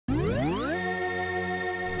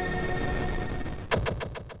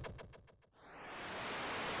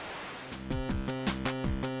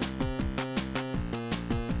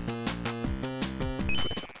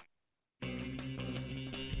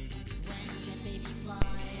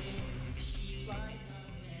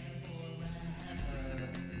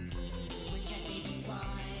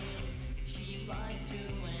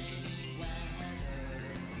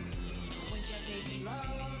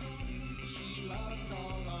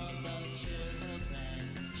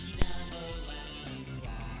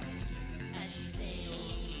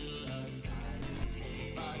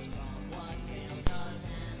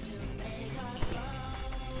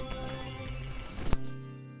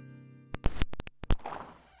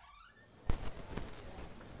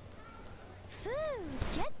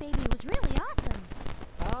Jet Baby was really awesome.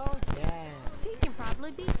 Oh, yeah. He can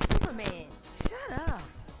probably beat Superman. Shut up.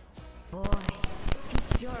 Boy,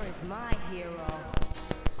 he sure is my hero.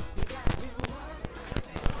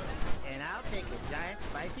 And I'll take a giant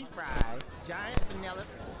spicy fries, giant vanilla,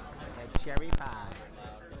 and cherry pie.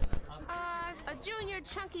 A junior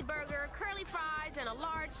chunky burger, curly fries, and a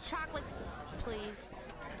large chocolate, please.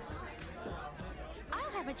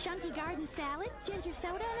 I'll have a chunky garden salad, ginger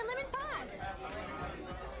soda, and a lemon pie.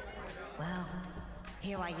 Well,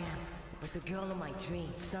 here I am, with the girl of my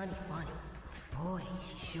dreams, Sunny Funny. Boy,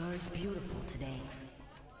 she sure is beautiful today.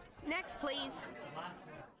 Next, please.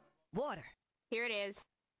 Water. Here it is.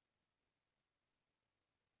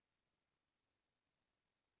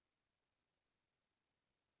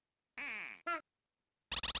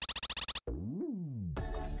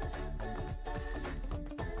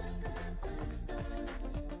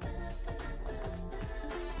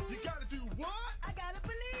 You gotta do what? I gotta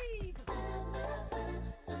believe.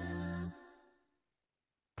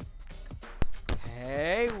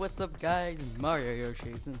 Hey, what's up guys? Mario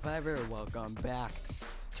Shades and Fiverr. Welcome back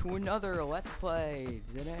to another Let's Play.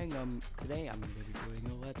 Today I'm gonna be doing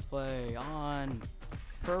a Let's Play on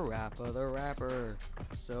PaRappa the Rapper.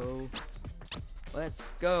 So let's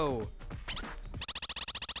go.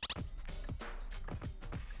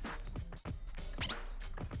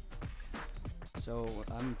 So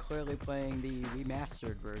I'm clearly playing the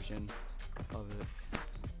remastered version of it.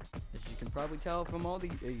 As you can probably tell from all the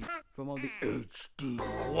HD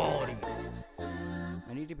quality.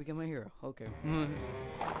 I need to become a hero. Okay.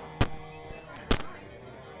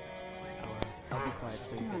 I'll be quiet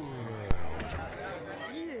so you guys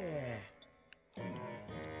can hear.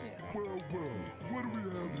 Well, what do we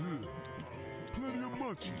have here? Plenty of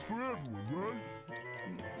munchies for everyone, right?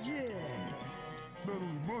 Yeah. Not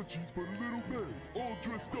only munchies, but a little man, all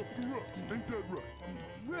dressed up for us. Ain't that right?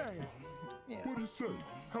 Right. What do you say?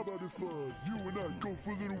 How about if you and I go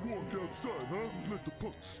for a little walk outside, huh? Let the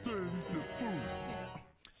punks stay and eat their food.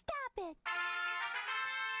 Stop it!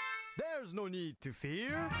 There's no need to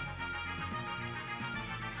fear.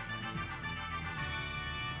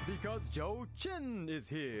 Because Joe Chin is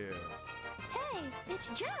here. Hey, it's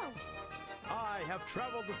Joe. I have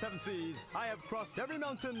traveled the 7 seas, I have crossed every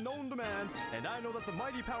mountain known to man, and I know that the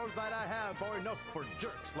mighty powers that I have are enough for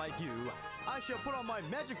jerks like you. I shall put on my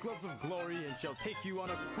magic gloves of glory and shall take you on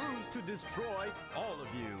a cruise to destroy all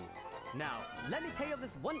of you. Now, let me tell you of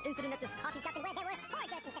this one incident at this coffee shop where there were 4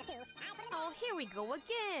 jerks instead of 2. Oh, here we go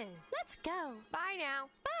again. Let's go. Bye now.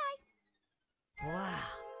 Bye. Wow.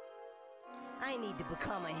 I need to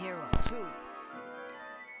become a hero, too.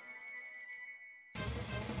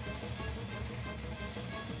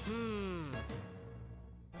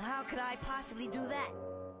 But how could I possibly do that?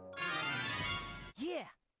 Yeah,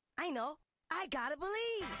 I know. I gotta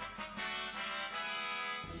believe.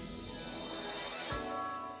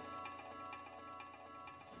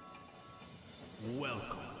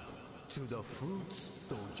 Welcome to the Fruits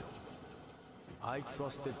Dojo. I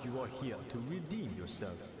trust that you are here to redeem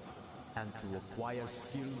yourself and to acquire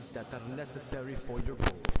skills that are necessary for your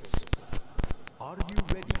goals. Are you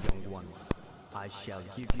ready, young one? I shall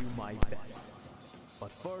give you my best.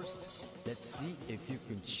 But first, let's see if you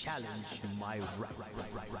can challenge my rap.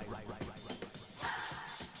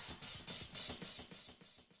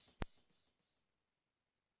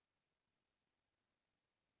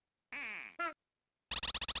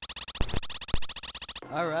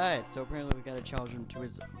 Alright, so apparently we gotta challenge him to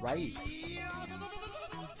his right.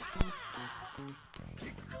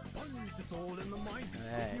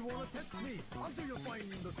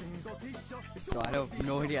 So I have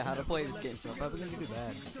no idea how to play this game, so I'm probably gonna do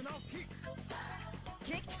bad.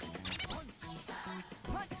 Kick,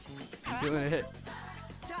 punch, I'm doing it.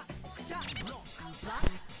 chop, chop, block,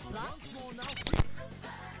 block,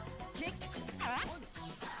 kick,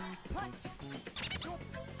 punch,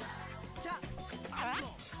 chop,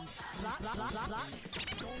 block.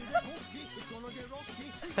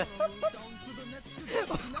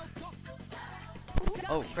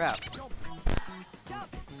 Oh crap. Jump,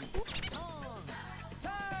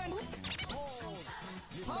 turn,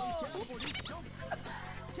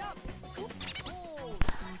 Jump!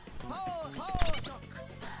 Hold!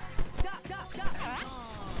 Duck!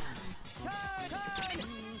 Turn!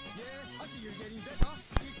 Yeah, I see you're getting better.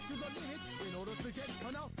 Kick to the limit in order to get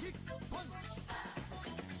an out. Kick,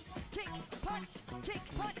 punch. Kick,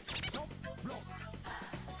 punch!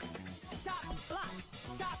 Chop, block.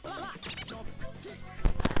 Chop, block! Chop, kick.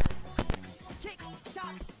 Kick,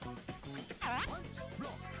 chop! Punch,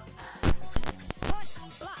 block. Punch,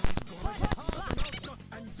 block! Duck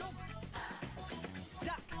and jump.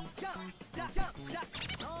 Duck!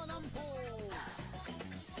 Turn and pose.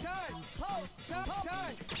 Turn!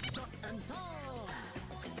 Duck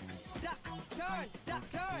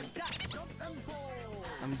and turn. Duck! Jump and pose.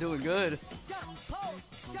 I'm doing good. Jump!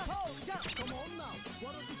 Come on now.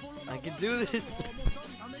 Why don't you follow my I can words? do this. We're almost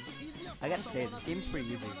done. I'll make it easier I gotta for say, someone this to game's see. pretty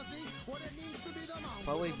You easy. wanna see what it means to be the man?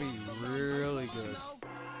 Probably be really good.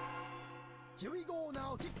 Here we go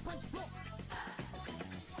now. Kick, punch, block.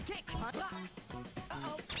 Kick, block!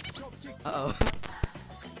 Chop, kick, Uh-oh.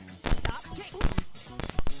 Chop, kick!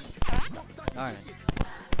 block, duck, Alright. kick.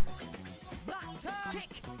 Block, turn! Kick!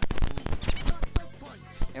 Duck, duck,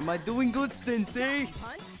 punch. Am I doing good, Sensei?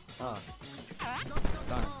 Punch! Oh, Duck, duck,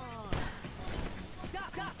 darn.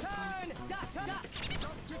 turn. Duck!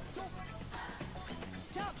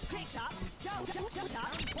 Chop, kick, chop. Jump, kick, chop! Jump! And punch, punch,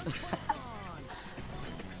 punch. Punch!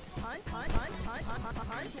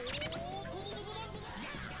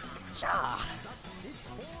 cha! That's it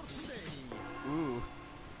for today. Ooh.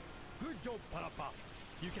 Good job, PaRappa.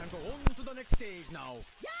 You can go on to the next stage now.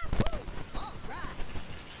 All right!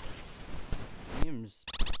 Seems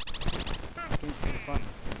pretty fun.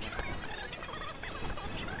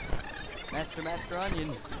 Master Onion.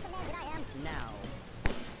 Now.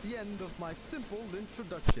 The end of my simple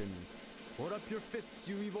introduction. Hold up your fists,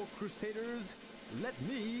 you evil crusaders. Let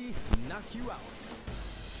me knock you out.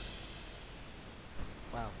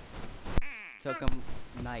 Wow. Took him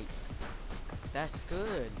night. That's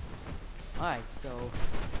good. Alright, so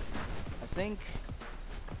I think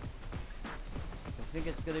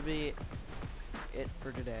it's gonna be it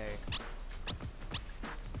for today.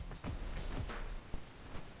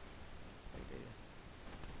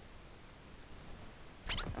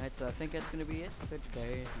 Alright, so I think that's gonna be it for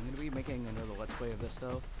today. I'm gonna be making another Let's Play of this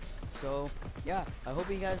though. So yeah, I hope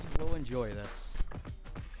you guys will enjoy this.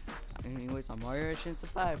 Anyways, I'm Mario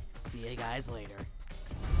 5. See you guys later.